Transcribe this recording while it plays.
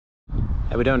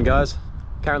How we doing, guys?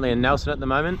 Currently in Nelson at the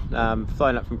moment,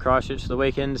 flying up from Christchurch for the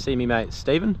weekend to see me mate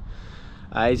Stephen.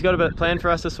 He's got a bit planned for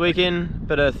us this weekend,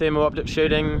 bit of thermal optic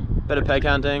shooting, bit of pig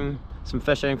hunting, some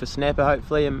fishing for snapper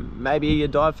hopefully, and maybe a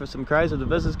dive for some crays if the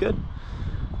viz is good.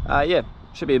 Yeah,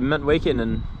 should be a mint weekend,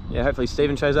 and yeah, hopefully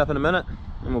Stephen shows up in a minute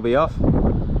and we'll be off.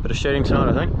 Bit of shooting tonight,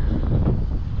 I think.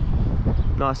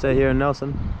 Nice day here in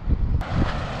Nelson.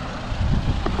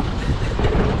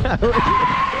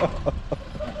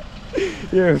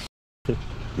 You're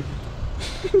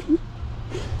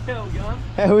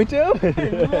how we doing?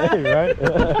 Hey, right?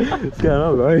 What's going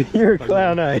on, bro? You're a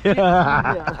clown, eh?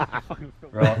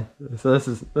 Right. So this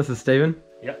is Stephen.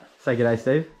 Yep. Say g'day,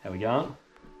 Steve. How we going?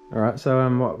 All right. So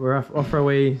what, we're off for a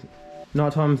wee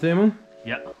nighttime thermal.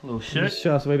 Yep. A little shoot.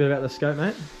 Show us a wee bit about the scope,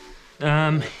 mate.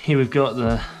 Here we've got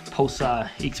the Pulsar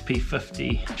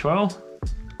XP50 trial.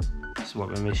 This is what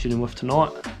we're going to be shooting with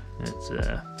tonight.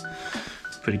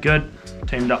 It's pretty good.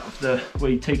 Teamed up with the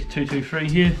wee Tika 223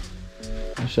 here.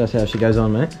 Show us how she goes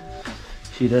on, mate.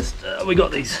 She just we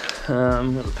got these.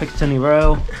 Got the Picatinny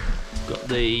rail. Got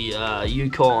the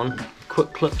Yukon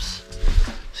quick clips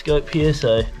scope here.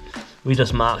 So we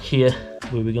just mark here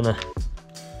where we're gonna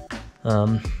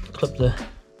clip the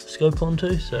scope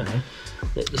onto. So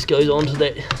that just goes onto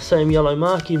that same yellow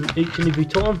mark each and every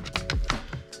time,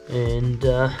 and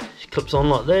she clips on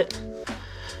like that.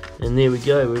 And there we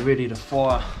go. We're ready to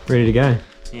fire. Ready to go.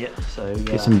 Yeah, so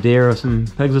get some deer or some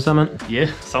pigs or something.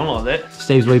 Yeah, something like that.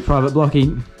 Steve's wee private block,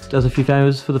 he does a few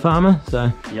favours for the farmer,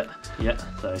 so yeah.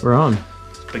 So we're on.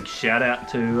 Big shout out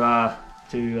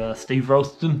to Steve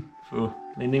Ralston for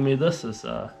lending me this. It's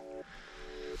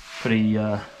pretty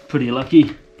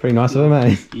lucky. Pretty nice of him,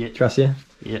 eh? Yeah, trust you.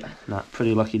 Yeah,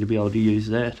 pretty lucky to be able to use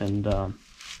that, and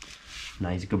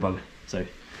he's a good bugger. So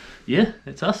yeah,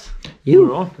 that's us. Yeah.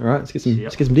 We're on. All right, let's get some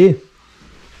deer.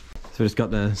 So we just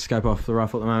got the scope off the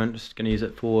rifle at the moment, just going to use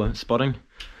it for spotting,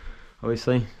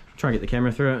 obviously. Try and get the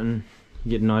camera through it and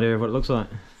get an idea of what it looks like.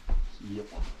 Yep.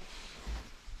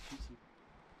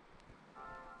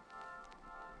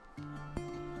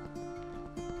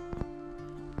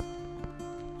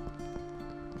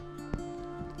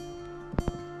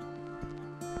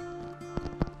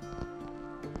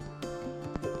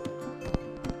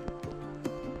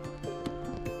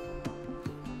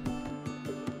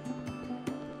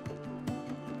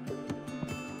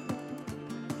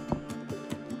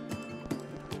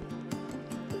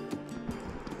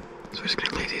 So we're just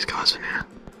going to leave these guys for now.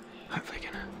 Hopefully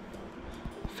gonna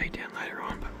feed down later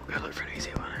on, but we'll go look for an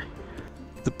easy one, eh?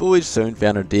 The boys soon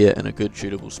found a deer in a good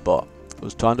shootable spot. It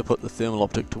was time to put the thermal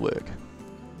optic to work.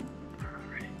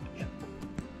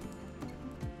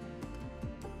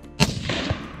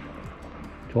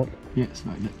 Top? Yeah,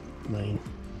 smoked it. Main.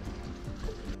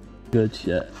 Good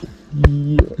shot.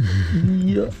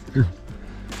 Yeah.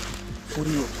 40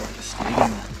 looks like a stag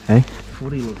in the... Hey?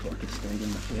 40 looks like a stag in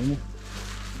the thermal.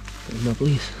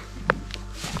 Lovelies.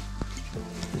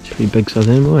 It should be big size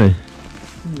animal, eh?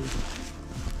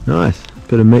 Nice.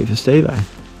 Bit of meat for Steve, eh?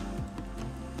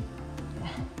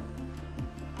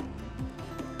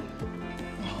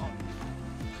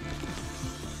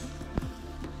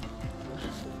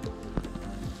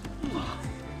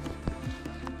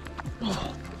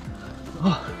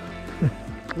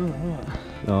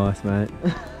 Nice, mate.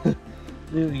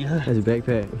 There we go. There's a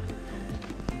backpack.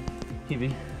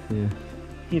 Heavy. Yeah.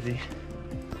 Heavy.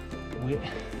 Wet.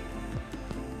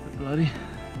 Bloody.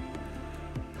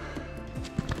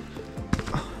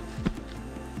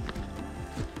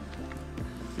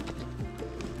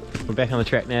 We're back on the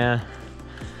track now.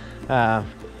 About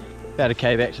a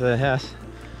K back to the house.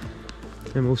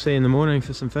 And we'll see you in the morning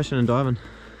for some fishing and diving.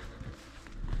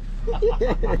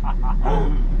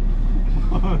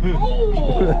 Oh,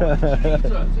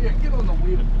 Jesus. Yeah, get on the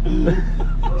wheel.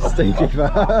 Stinky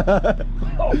far.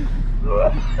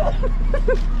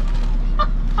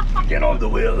 Get on the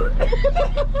wheel.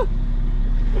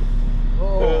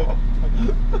 Oh.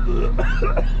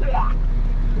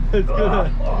 It's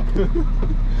good.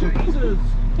 Jesus.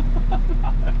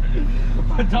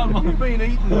 I don't mind being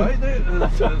eaten, mate.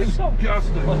 That's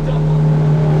disgusting.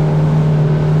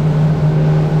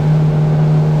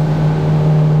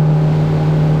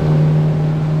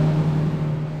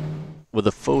 With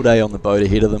a full day on the boat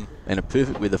ahead of them and a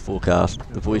perfect weather forecast,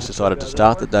 the boys decided to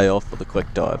start the day off with a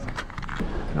quick dive.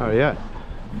 Oh yeah.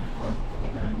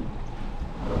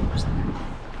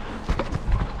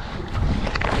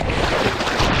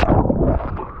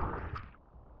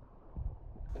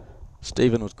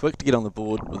 Stephen was quick to get on the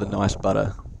board with a nice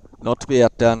butter. Not to be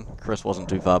outdone, Chris wasn't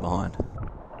too far behind.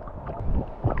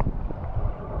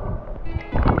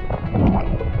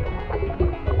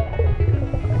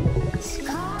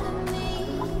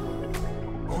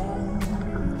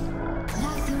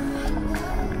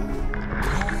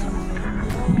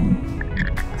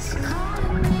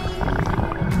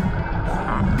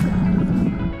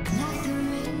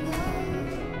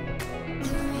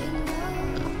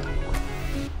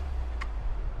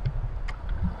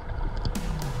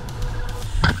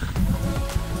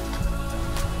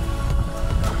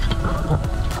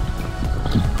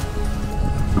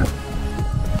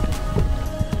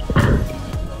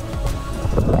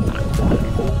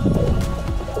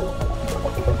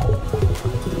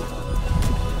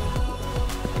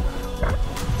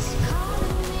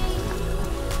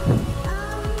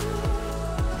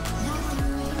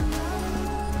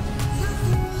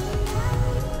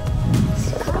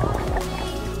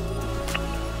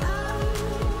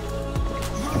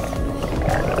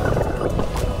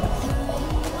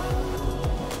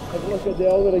 but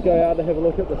now I'm going to go out and have a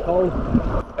look at this hole.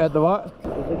 At the what?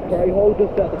 There's a cray hole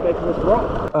just at the back of this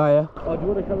rock. Oh yeah. Oh, do you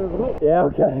want to come have a look? Yeah,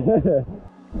 okay.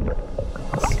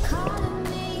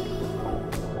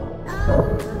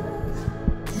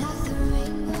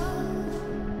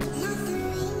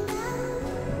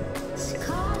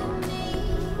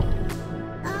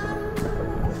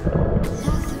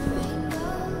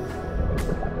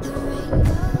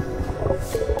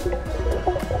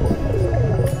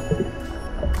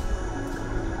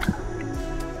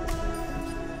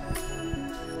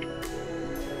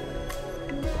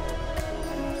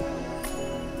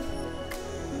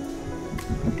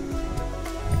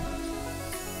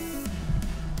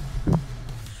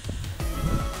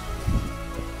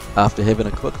 After having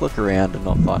a quick look around and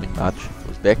not finding much, I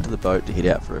was back to the boat to head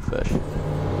out for a fish.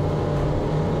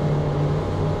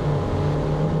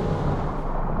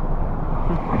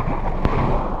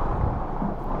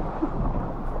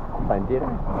 Playing dead.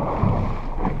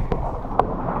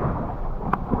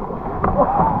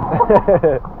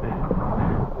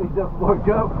 He just woke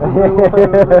up.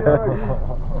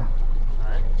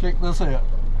 Check this out,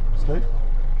 Steve.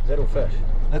 Is that all fish?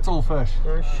 That's all fish.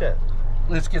 Oh shit.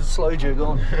 Let's get a slow jig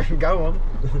on. Go on.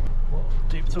 What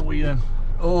depth are we in?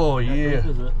 Oh yeah,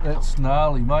 that's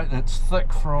gnarly, mate. That's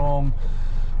thick from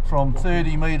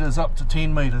 30 metres up to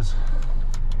 10 metres.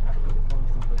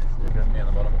 Down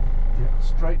the bottom. Yeah,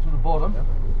 straight to the bottom.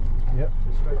 Yep,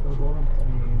 straight to the bottom,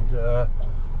 and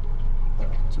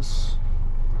just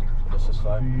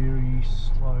slow. very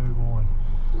slow line.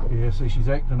 Yeah, see, she's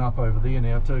acting up over there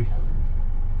now too.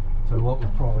 So what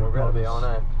we've probably We're got about to be is on,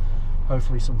 eh?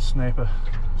 hopefully some snapper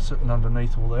sitting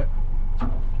underneath all that.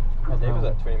 How deep was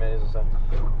that? 20 metres or so?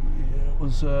 Yeah, it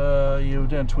was. Yeah, we're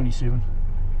down 27.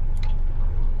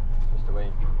 Just a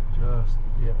wee. Just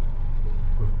yeah.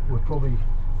 We're probably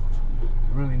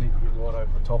really need to get right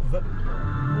over the top of it.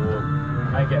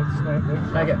 Make it. Snap that.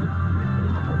 Make it.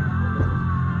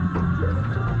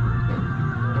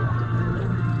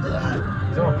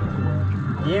 He's on.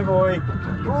 Yeah, boy.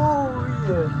 Oh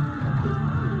yeah.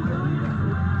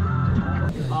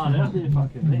 Oh, that's the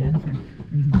fucking there.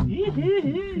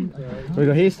 What we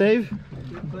got here, Steve?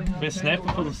 Best snapper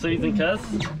for the season, cuz.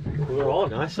 We're on.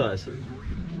 Nice size.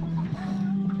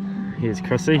 Here's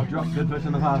Chrissy. I've dropped good fish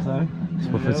in the past though. It's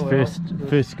with his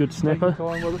first good snapper.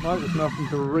 Time with it, mate. There's nothing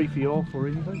to reef you off or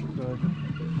anything. So.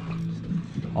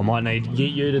 I might need to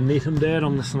get you to net him, Dad.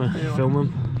 I'm just gonna film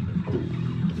him.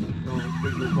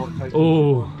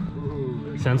 Oh,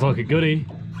 sounds like a goodie.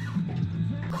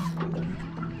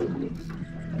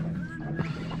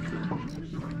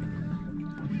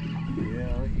 Yeah,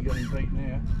 I think you got him beat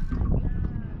now.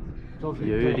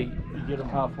 Beauty. You get him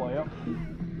halfway up.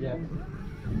 Yeah.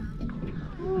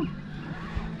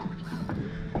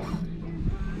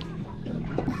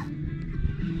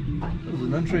 It was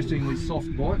an interestingly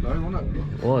soft bite though, wasn't it?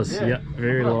 It was, yeah,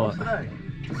 very light.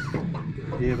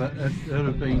 Yeah, but it would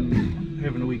have been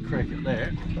having a wee crack at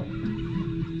that.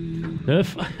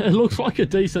 It looks like a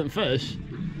decent fish.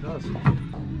 It does.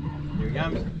 Here he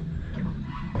comes.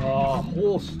 Oh,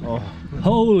 horse. Oh,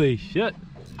 holy shit.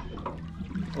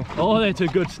 Oh, that's a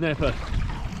good snapper.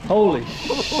 Holy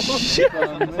shit.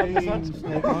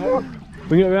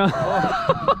 Bring it around.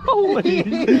 Holy.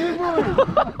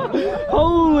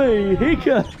 Holy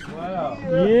hiccup. Wow.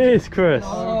 Yes, Chris.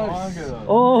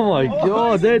 Oh my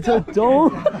god, that's a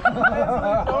dong.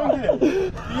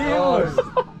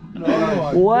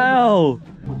 Wow.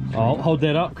 I'll hold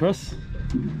that up, Chris.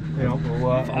 Yeah,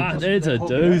 well, That's a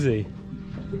doozy.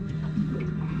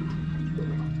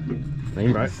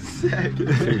 Clean, bro.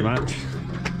 Too much.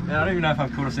 I don't even know if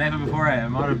I've caught a snapper before. I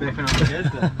might have back when I was a kid.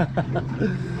 But...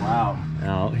 wow.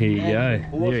 Oh, here you go.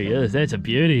 There he is. That's a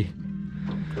beauty.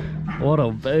 What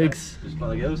a bigs. Just by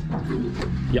the gills.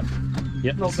 Yep.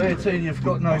 Yep. not bad seeing you've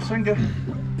got no sinker.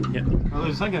 Yep. Oh,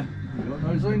 there's a sinker. Got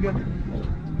no sinker.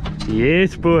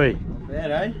 Yes, boy. Not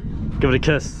bad, eh? Give it a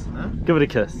kiss. Huh? Give it a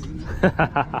kiss.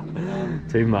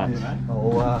 Too much.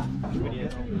 Oh,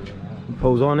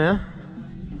 Pulls on now.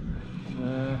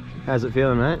 How's it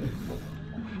feeling, mate?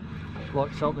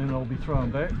 like something I'll be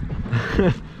throwing back.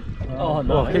 Oh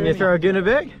no. Can you throw a gooner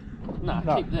back? No,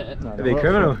 keep that. No, That'd be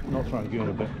criminal. Not throwing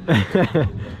gooner back.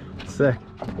 Sick.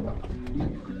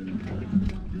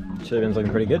 Turbin's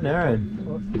looking pretty good now, eh?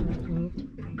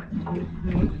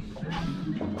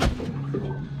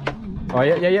 Oh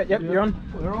yeah, you're on.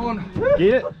 We're on.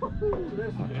 Get it.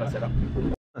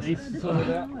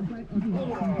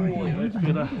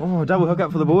 Oh, double hook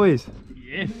up for the boys.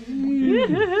 Yes.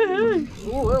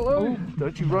 Oh, hello.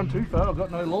 Don't you run too far, I've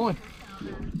got no line.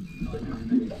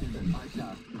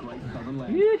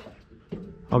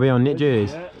 I'll be on net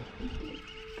duties.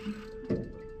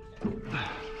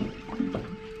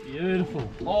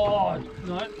 beautiful. Oh,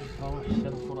 no. Oh, shit, I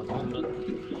thought I got it.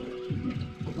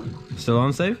 Still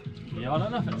on, Steve? Yeah, I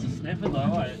don't know if it's a snapper though,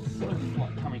 eh? It's sort of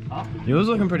like coming up. Yours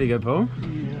looking pretty good, Paul.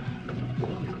 Yeah.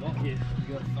 Not yet.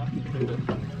 You got a fucking cooter.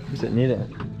 Who's sitting near that?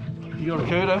 You got a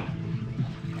cooter?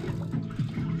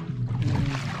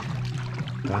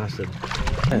 Bastard.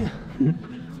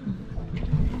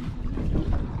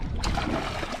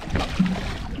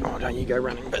 Oh, don't you go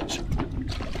running, bitch.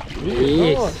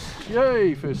 Yes. Nice.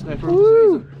 Yay, first snapper of the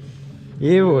season.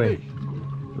 Yeah, boy.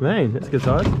 Man, that's good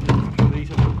size. Good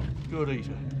eater. Good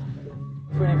eater.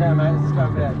 20 pound, mate. Let's go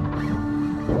back.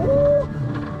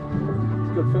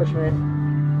 It's good fish, man.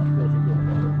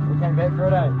 We came back for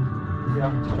it, eh?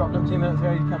 Yeah. Just dropped him 10 minutes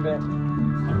ago, you come back.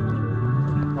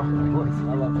 Oh, boys,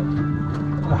 I love it.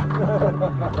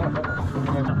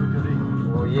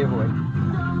 Oh, yeah, boy.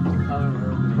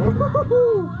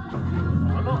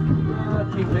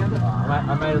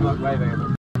 I made it look way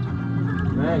bigger.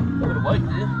 Man, A bit of weight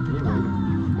there.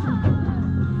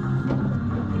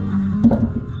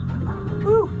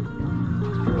 Woo!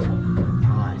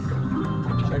 Nice.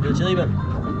 Show the chili bit.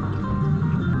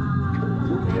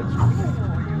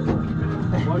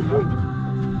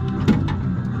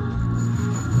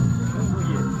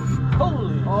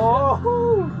 Holy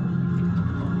Oh!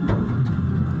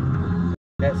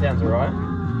 That sounds alright.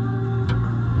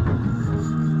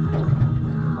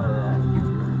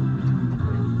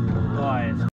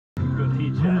 Nice. Good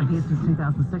heat shakes.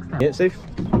 Yeah, Steve?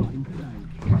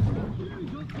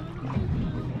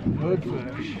 Good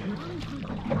fish.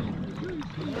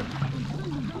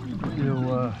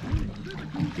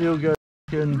 He'll go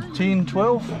in 10,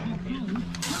 12.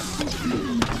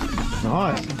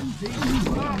 Nice.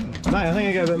 Mate, I think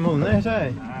I got a bit more than that,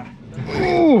 eh?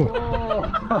 Ooh!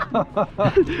 I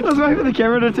was waiting for the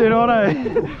camera to turn on, eh?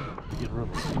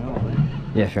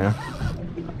 Yeah, fair enough.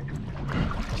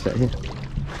 Sit here.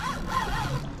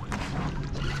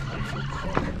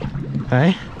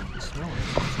 Hey?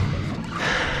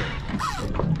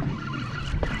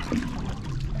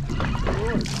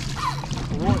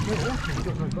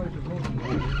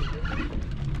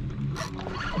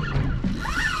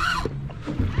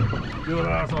 Good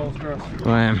assholes, Chris.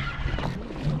 I am.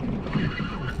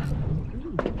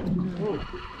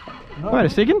 Wait a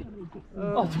second.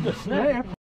 Oh, it's a good snap.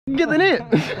 Get the net.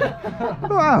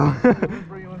 Wow.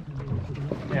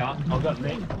 Yeah, I've got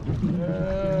net.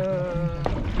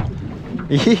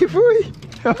 Yeah, boy.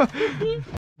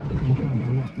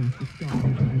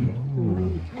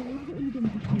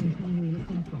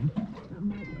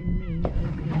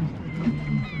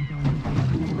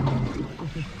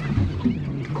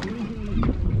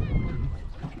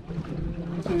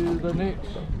 To the net.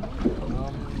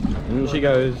 And she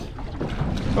goes.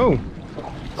 Oh,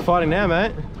 it's fighting now,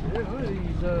 mate. Yeah,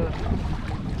 he's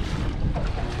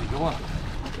go on.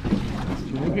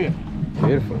 Look here.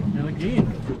 Beautiful. And again.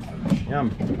 Yum.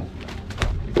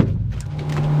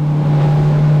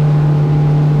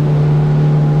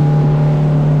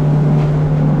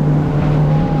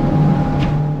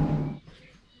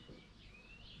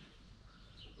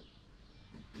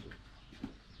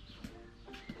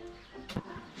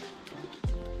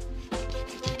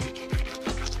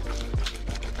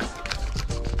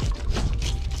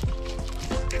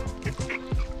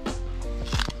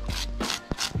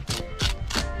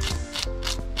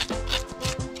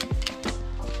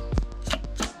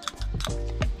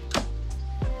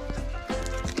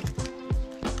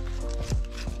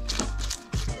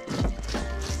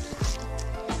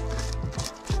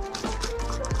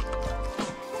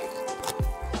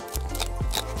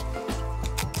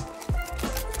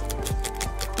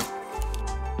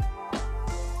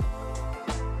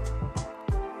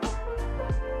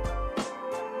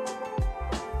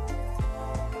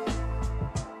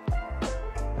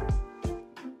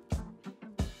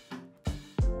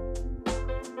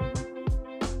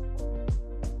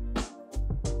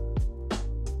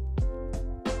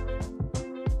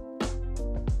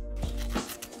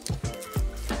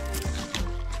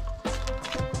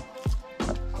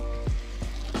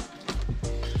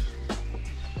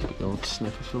 Old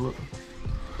sniffer fillet.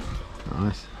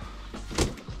 Nice.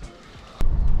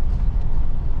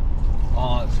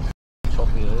 Oh, it's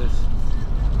choppy, it is.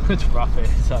 It's rough, eh?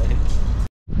 So.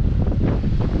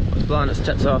 It's blowing its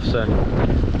tits off, so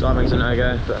diving's a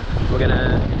no-go, but we're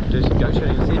gonna do some goat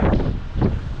shooting instead.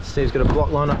 Steve's got a block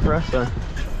line up for us, so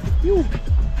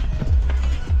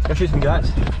go shoot some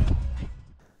goats.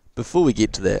 Before we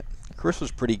get to that, Chris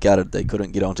was pretty gutted they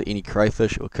couldn't get onto any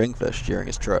crayfish or kingfish during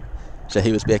his trip, so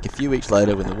he was back a few weeks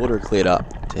later when the water had cleared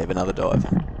up to have another dive.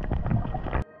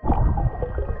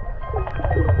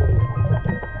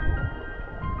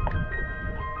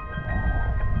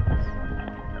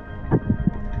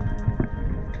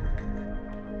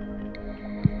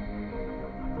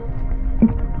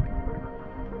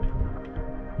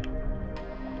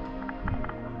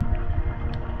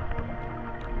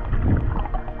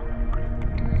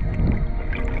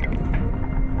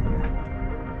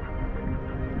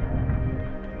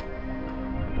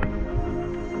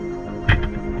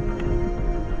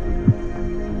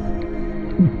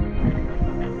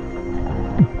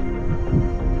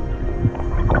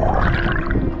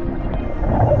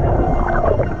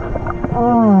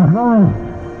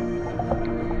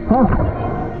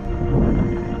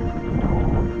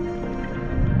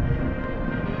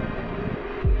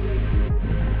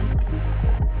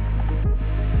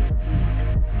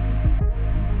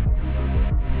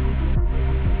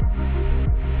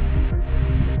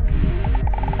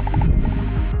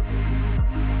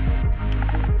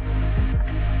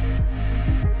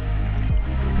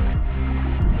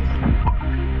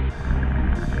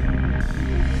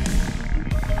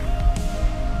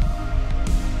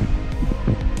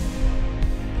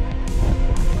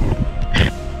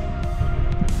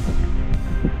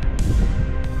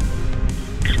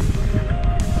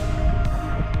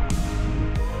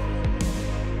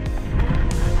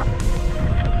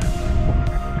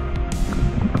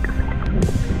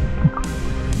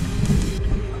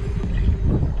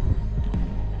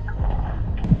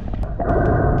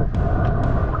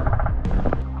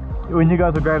 When you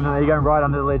guys are grabbing it, you're going right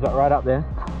under the ledge, like right up there.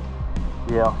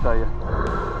 Yeah, I'll show you.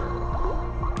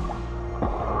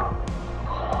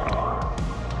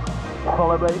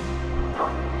 Follow me.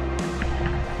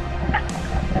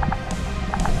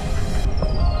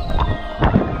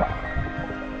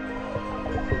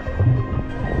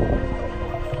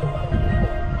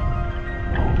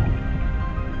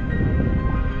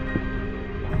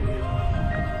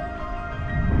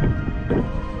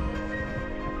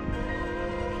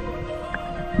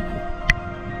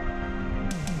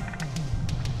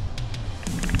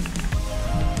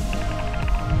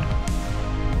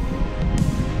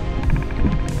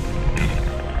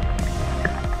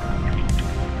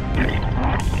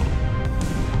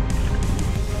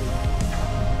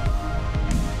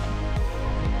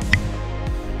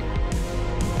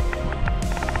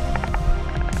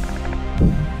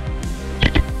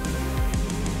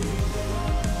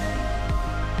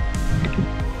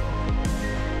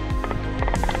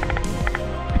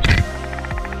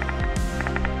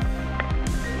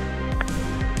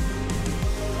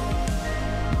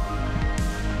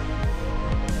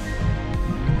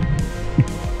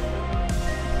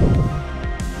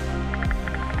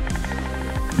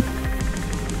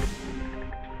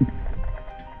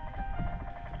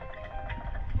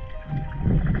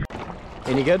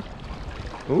 Any good?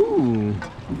 Ooh,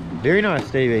 very nice,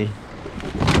 Stevie.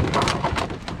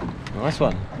 Nice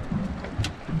one.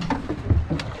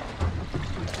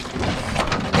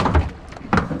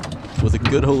 With a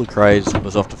good haul of crays, I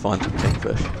was off to find some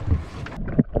kingfish.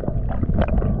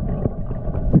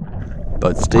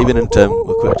 Both Stephen and Tim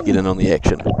were quick to get in on the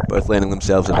action, both landing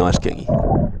themselves a nice kingy.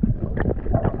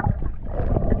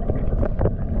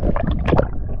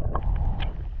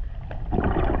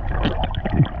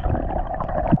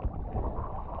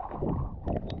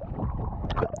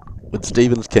 With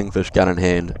Stephen's kingfish gun in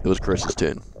hand, it was Chris's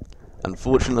turn.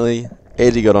 Unfortunately,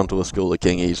 as he got onto a school of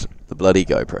kingies, the bloody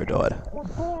GoPro died.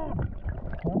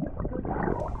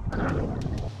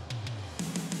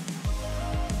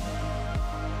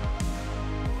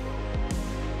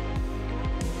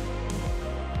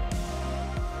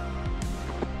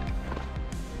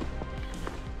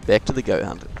 Back to the goat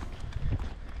hunting.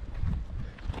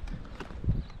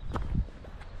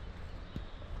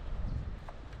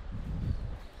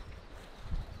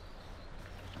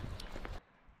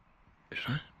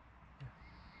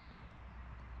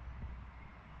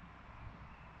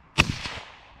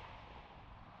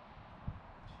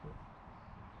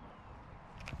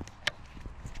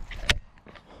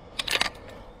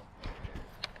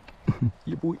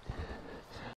 Yeah, boy.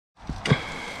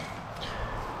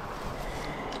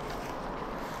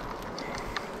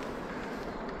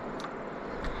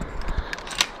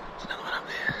 There's another one up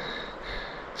there.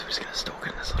 So we're just going to stalk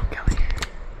it in this little gully.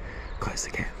 Close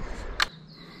the gap.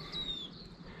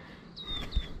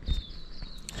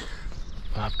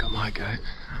 Well, I've got my goat.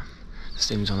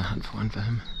 Stephen's on the hunt for one for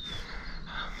him.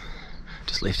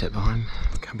 Just left it behind.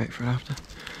 Come back for it after.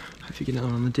 Hopefully get another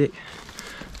one on the deck.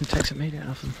 And take some meat out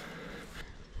of them.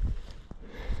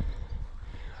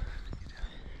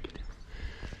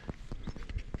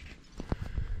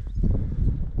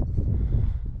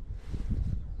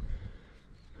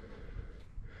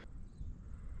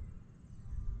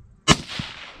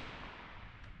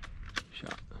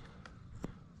 Shot.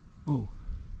 Oh.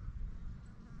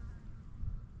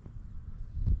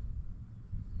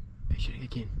 Hey, shooting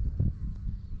again.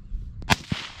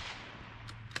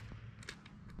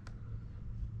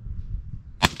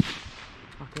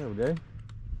 Fuck, that'll do.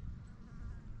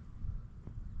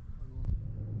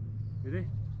 Ready?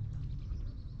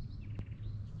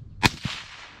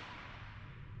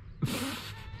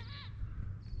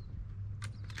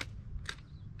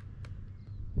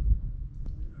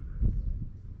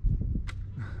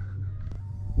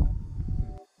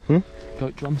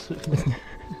 Goat drumsticks.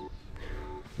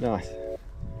 Nice.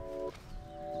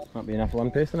 Might be enough for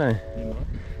one person, eh? Yeah,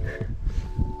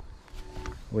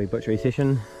 Wee butchery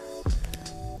session.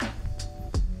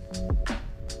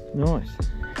 Nice.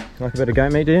 Like a bit of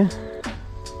goat meat, do you?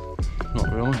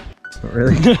 not really. Not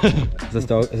really. Is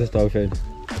this dog food?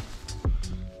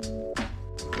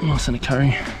 Nice in a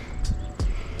curry.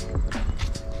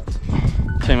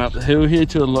 Came up the hill here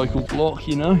to a local block,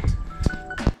 you know.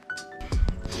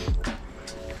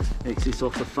 Access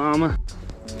off the farmer.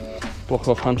 Block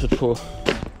I've hunted for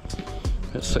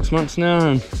about 6 months now,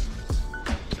 and it's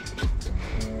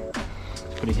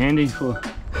pretty handy for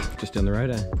Just down the road,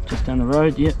 eh? just down the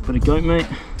road. Yep, bit of goat meat.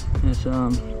 It's sort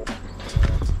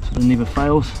of never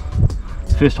fails.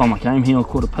 First time I came here I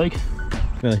caught a pig.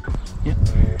 Really? Yep.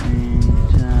 And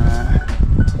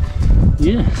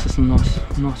yeah, it's just a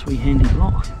nice wee handy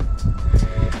block.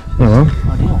 well.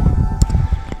 Ideal.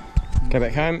 Go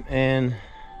back home and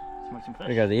Smoke some fish.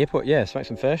 we go to the airport. Yeah, smoke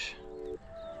some fish.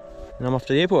 And I'm off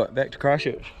to the airport, back to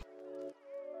Christchurch.